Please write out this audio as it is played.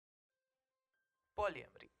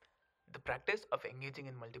Polyamory, the practice of engaging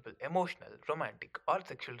in multiple emotional, romantic, or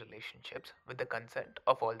sexual relationships with the consent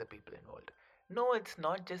of all the people involved. No, it's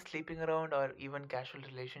not just sleeping around or even casual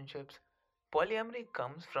relationships. Polyamory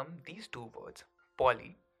comes from these two words,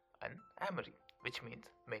 poly and amory, which means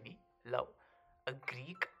many, love. A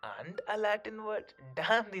Greek and a Latin word.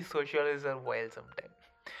 Damn, these sociologists are wild sometimes.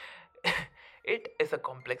 It is a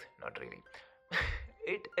complex, not really.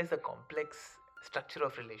 It is a complex structure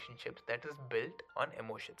of relationships that is built on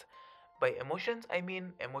emotions. By emotions, I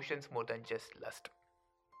mean emotions more than just lust.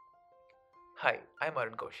 Hi, I'm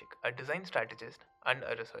Arun Kaushik, a design strategist and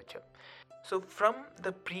a researcher. So, from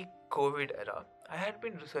the pre COVID era, I had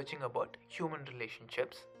been researching about human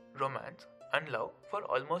relationships, romance, and love for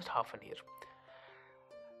almost half a year.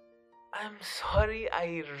 I'm sorry,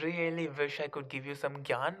 I really wish I could give you some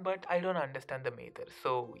gyan, but I don't understand the matter.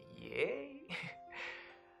 So, yay!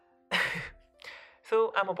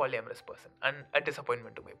 So, I'm a polyamorous person and a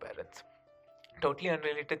disappointment to my parents. Totally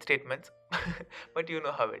unrelated statements, but you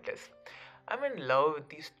know how it is. I'm in love with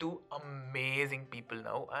these two amazing people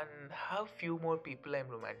now and have few more people I'm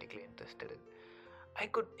romantically interested in. I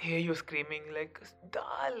could hear you screaming like,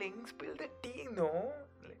 darling, spill the tea, no?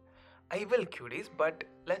 Like, I will, cuties, but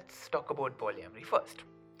let's talk about polyamory first.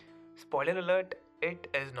 Spoiler alert, it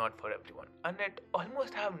is not for everyone, and it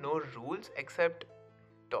almost have no rules except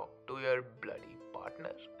talk to your bloody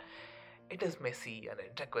partner. It is messy and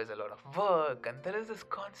it requires a lot of work, and there is this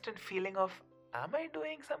constant feeling of, am I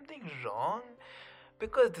doing something wrong?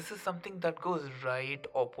 Because this is something that goes right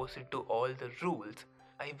opposite to all the rules.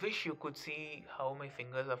 I wish you could see how my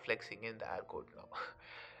fingers are flexing in the air quote now.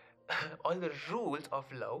 All the rules of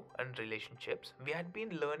love and relationships we had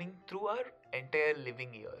been learning through our entire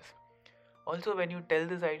living years. Also, when you tell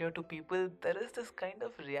this idea to people, there is this kind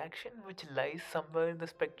of reaction which lies somewhere in the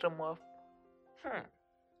spectrum of, hmm,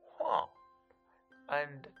 huh,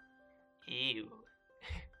 and ew.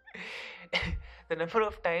 The number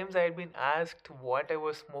of times I had been asked what I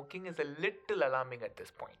was smoking is a little alarming at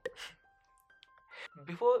this point.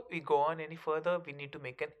 Before we go on any further, we need to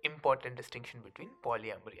make an important distinction between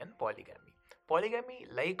polyamory and polygamy. Polygamy,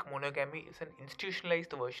 like monogamy, is an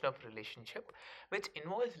institutionalized version of relationship which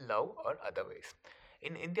involves love or otherwise.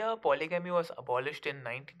 In India, polygamy was abolished in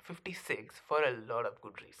 1956 for a lot of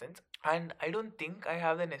good reasons, and I don't think I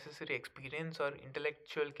have the necessary experience or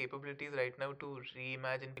intellectual capabilities right now to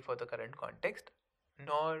reimagine for the current context,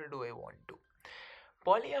 nor do I want to.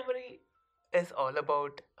 Polyamory is all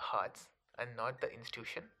about hearts and not the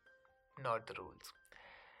institution, not the rules.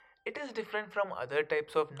 It is different from other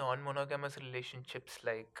types of non monogamous relationships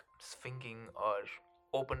like swinging or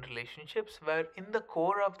open relationships, where in the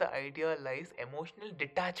core of the idea lies emotional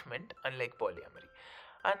detachment, unlike polyamory.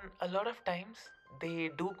 And a lot of times they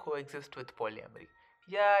do coexist with polyamory.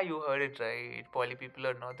 Yeah, you heard it right. Poly people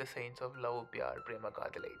are not the saints of love, pyar, prema,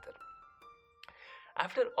 kadala either.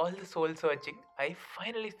 After all the soul searching, I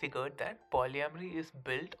finally figured that polyamory is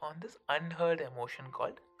built on this unheard emotion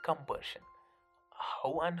called compulsion.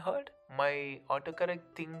 How unheard? My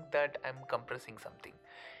autocorrect think that I'm compressing something.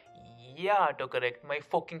 Yeah, autocorrect, my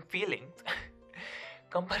fucking feelings.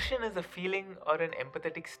 Compulsion is a feeling or an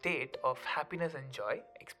empathetic state of happiness and joy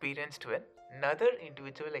experienced when another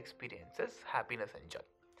individual experiences happiness and joy.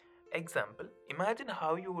 Example, imagine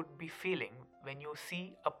how you would be feeling when you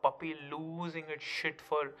see a puppy losing its shit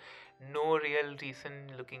for no real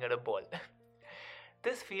reason looking at a ball.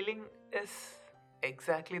 This feeling is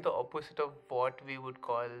exactly the opposite of what we would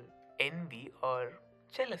call envy or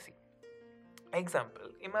jealousy. Example,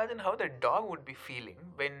 imagine how the dog would be feeling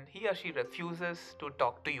when he or she refuses to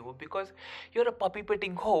talk to you because you're a puppy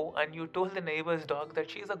petting hoe and you told the neighbor's dog that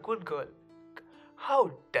she is a good girl.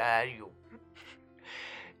 How dare you?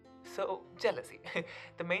 So, jealousy.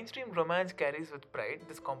 The mainstream romance carries with pride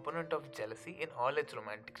this component of jealousy in all its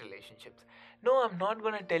romantic relationships. No, I'm not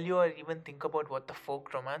gonna tell you or even think about what the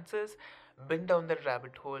folk romance is. Been down that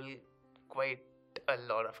rabbit hole quite a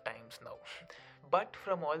lot of times now. But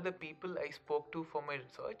from all the people I spoke to for my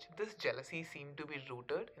research, this jealousy seemed to be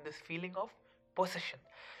rooted in this feeling of possession.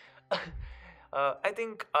 I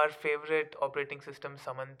think our favorite operating system,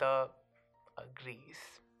 Samantha, agrees.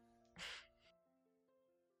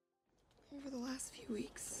 Over the last few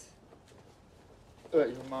weeks, You're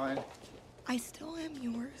mine. I still am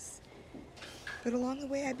yours. But along the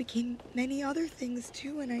way, I became many other things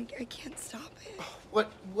too, and I can't stop it.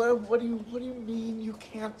 What do you mean you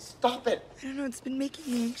can't stop it? I don't know. It's been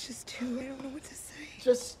making me anxious too. I don't know what to say.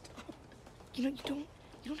 Just You know, you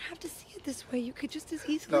don't have to see it this way. You could just as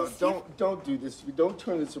easily no. see Don't do this. Don't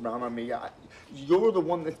turn this around on me. You're the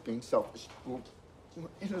one that's being selfish. We're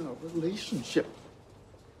in a relationship.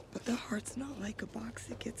 But the heart's not like a box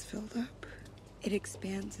that gets filled up. It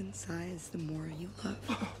expands in size the more you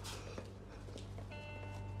love.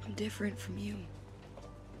 I'm different from you.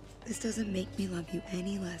 This doesn't make me love you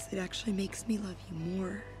any less. It actually makes me love you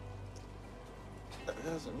more. That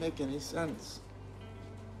doesn't make any sense.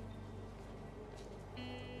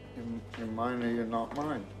 You're mine or you're not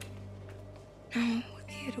mine. No,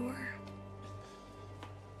 Theodore.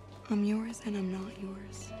 I'm yours and I'm not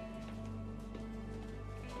yours.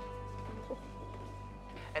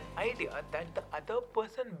 An idea that the other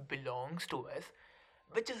person belongs to us,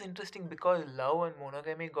 which is interesting because love and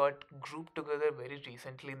monogamy got grouped together very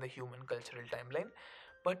recently in the human cultural timeline.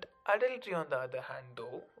 But adultery, on the other hand,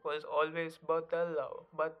 though, was always but the love,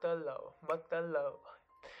 but the love, but the love.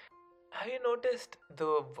 Have you noticed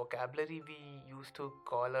the vocabulary we used to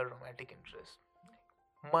call our romantic interest?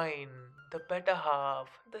 Mine, the better half,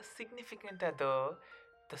 the significant other,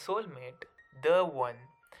 the soulmate, the one.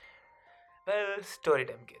 Well, story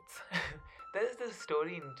time, kids. There is this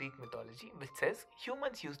story in Greek mythology which says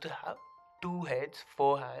humans used to have two heads,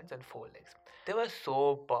 four hands, and four legs. They were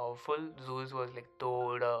so powerful, Zeus was like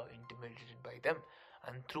intimidated by them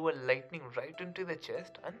and threw a lightning right into the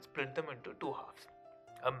chest and split them into two halves,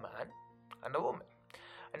 a man and a woman.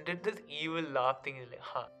 And did this evil laugh thing, is like,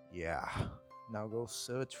 huh. Yeah, now go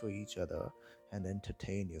search for each other and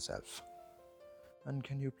entertain yourself. And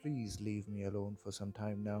can you please leave me alone for some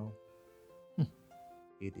time now?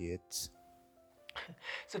 Idiots.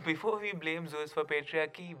 So before we blame Zeus for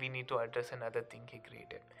patriarchy, we need to address another thing he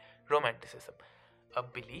created: romanticism. A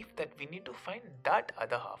belief that we need to find that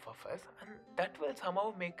other half of us and that will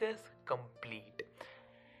somehow make us complete.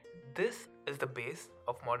 This is the base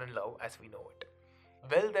of modern love as we know it.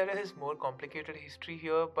 Well, there is more complicated history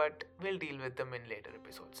here, but we'll deal with them in later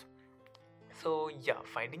episodes. So, yeah,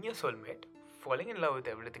 finding your soulmate, falling in love with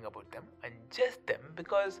everything about them, and just them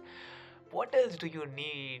because what else do you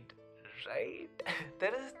need, right?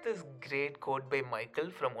 There is this great quote by Michael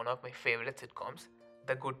from one of my favorite sitcoms,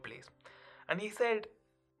 The Good Place. And he said,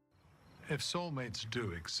 If soulmates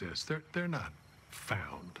do exist, they're not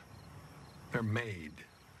found. They're made.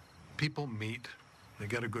 People meet, they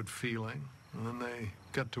get a good feeling, and then they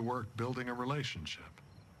get to work building a relationship.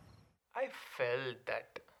 I felt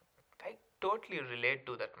that. I totally relate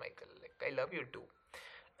to that, Michael. Like, I love you too.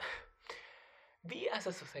 We as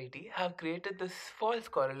a society have created this false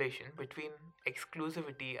correlation between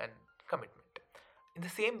exclusivity and commitment. In the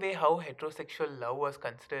same way how heterosexual love was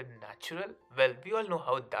considered natural, well, we all know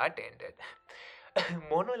how that ended.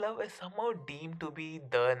 Mono love is somehow deemed to be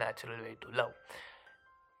the natural way to love.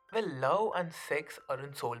 Well, love and sex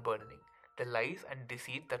aren't soul burdening. The lies and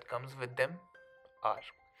deceit that comes with them are.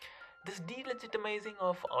 This delegitimizing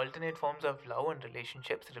of alternate forms of love and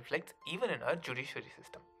relationships reflects even in our judiciary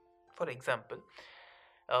system. For example,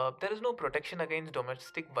 there is no protection against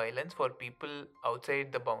domestic violence for people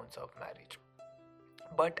outside the bounds of marriage.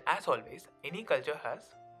 But as always, any culture has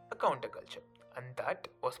a counterculture, and that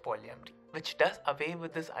was polyamory, which does away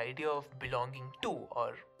with this idea of belonging to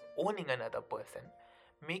or owning another person,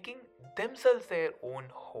 making themselves their own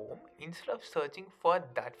home instead of searching for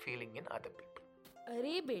that feeling in other people.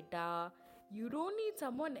 Arey beta, you don't need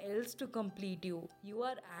someone else to complete you. You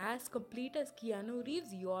are as complete as Keanu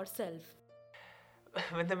Reeves yourself.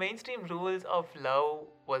 When the mainstream rules of love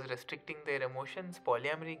was restricting their emotions,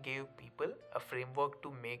 polyamory gave people a framework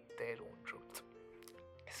to make their own rules.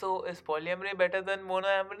 So, is polyamory better than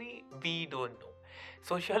monoamory? We don't know.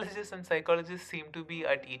 Sociologists and psychologists seem to be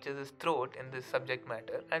at each other's throat in this subject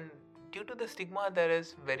matter, and due to the stigma, there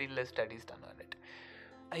is very less studies done on it.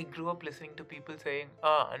 I grew up listening to people saying,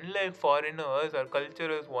 unlike foreigners, our culture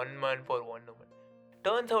is one man for one woman.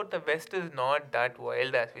 Turns out the West is not that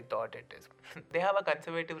wild as we thought it is. They have a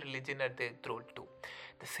conservative religion at their throat too.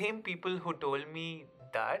 The same people who told me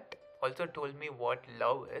that also told me what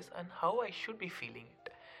love is and how I should be feeling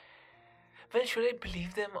it. Well, should I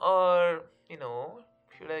believe them or,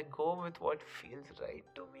 should I go with what feels right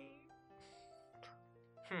to me?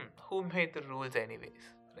 Who made the rules,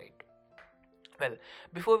 anyways, right? Well,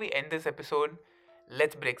 before we end this episode,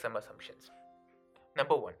 let's break some assumptions.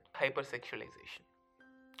 Number one, hypersexualization.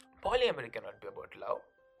 Polyamory cannot be about love.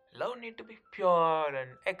 Love need to be pure and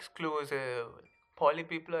exclusive. Poly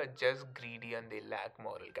people are just greedy and they lack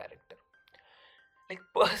moral character. Like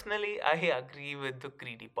personally, I agree with the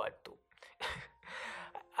greedy part too.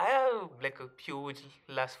 I have like a huge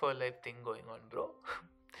lust for life thing going on, bro.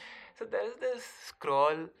 So there's this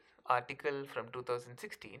scroll article from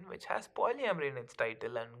 2016 which has polyamory in its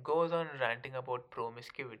title and goes on ranting about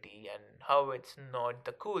promiscuity and how it's not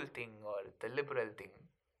the cool thing or the liberal thing.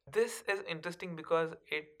 This is interesting because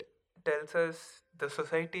it tells us the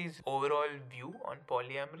society's overall view on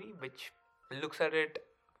polyamory, which looks at it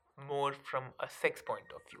more from a sex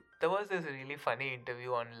point of view. There was this really funny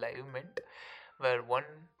interview on Live Mint where one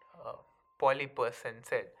uh, poly person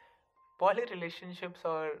said, poly relationships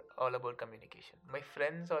are all about communication. My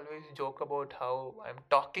friends always joke about how I'm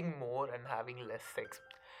talking more and having less sex.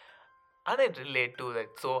 And I relate to that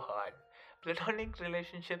so hard. Platonic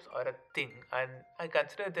relationships are a thing, and I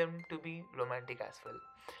consider them to be romantic as well.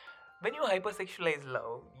 When you hypersexualize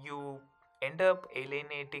love, you end up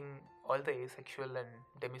alienating all the asexual and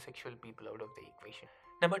demisexual people out of the equation.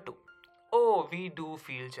 Number two, oh, we do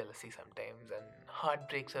feel jealousy sometimes, and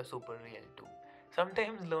heartbreaks are super real too.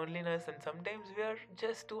 Sometimes loneliness, and sometimes we are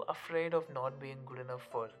just too afraid of not being good enough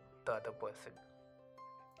for the other person.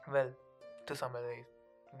 Well, to summarize,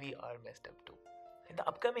 we are messed up too. In the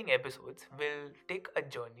upcoming episodes, we'll take a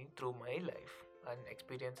journey through my life and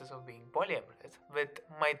experiences of being polyamorous with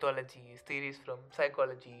mythologies, theories from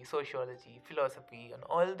psychology, sociology, philosophy, and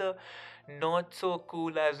all the not so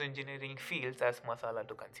cool as engineering fields as masala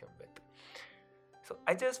to consume with. So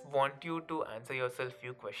I just want you to answer yourself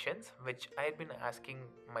few questions which I've been asking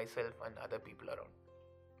myself and other people around.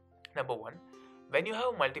 Number one, when you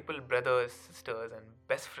have multiple brothers, sisters, and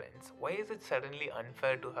best friends, why is it suddenly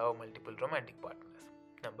unfair to have multiple romantic partners?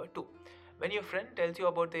 Number two, when your friend tells you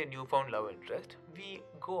about their newfound love interest, we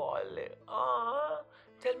go all,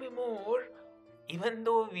 tell me more. Even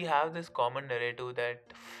though we have this common narrative that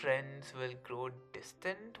friends will grow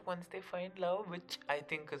distant once they find love, which I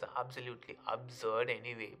think is absolutely absurd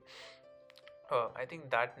anyway. I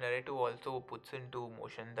think that narrative also puts into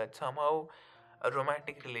motion that somehow a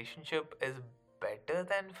romantic relationship is better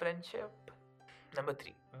than friendship. Number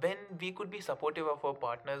three, when we could be supportive of our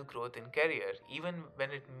partner's growth in career, even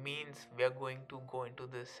when it means we are going to go into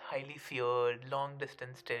this highly feared long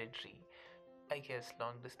distance territory. I guess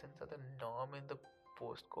long distance are the norm in the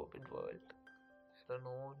post COVID world. I don't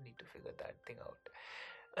know, need to figure that thing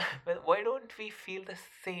out. Well, why don't we feel the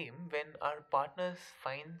same when our partners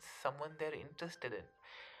find someone they're interested in?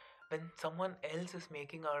 When someone else is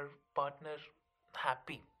making our partner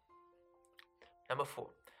happy? Number four,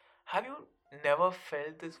 have you never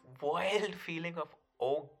felt this wild feeling of,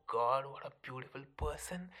 oh god, what a beautiful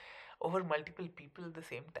person over multiple people at the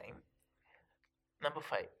same time? Number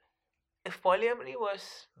five, if polyamory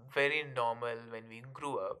was very normal when we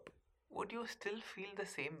grew up, would you still feel the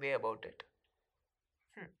same way about it?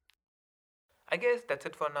 Hmm. I guess that's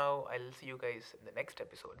it for now. I'll see you guys in the next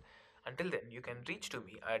episode. Until then, you can reach to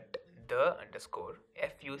me at the underscore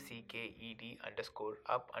FUCKED underscore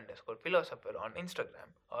up underscore philosopher on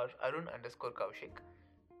Instagram or Arun underscore Kaushik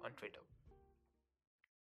on Twitter.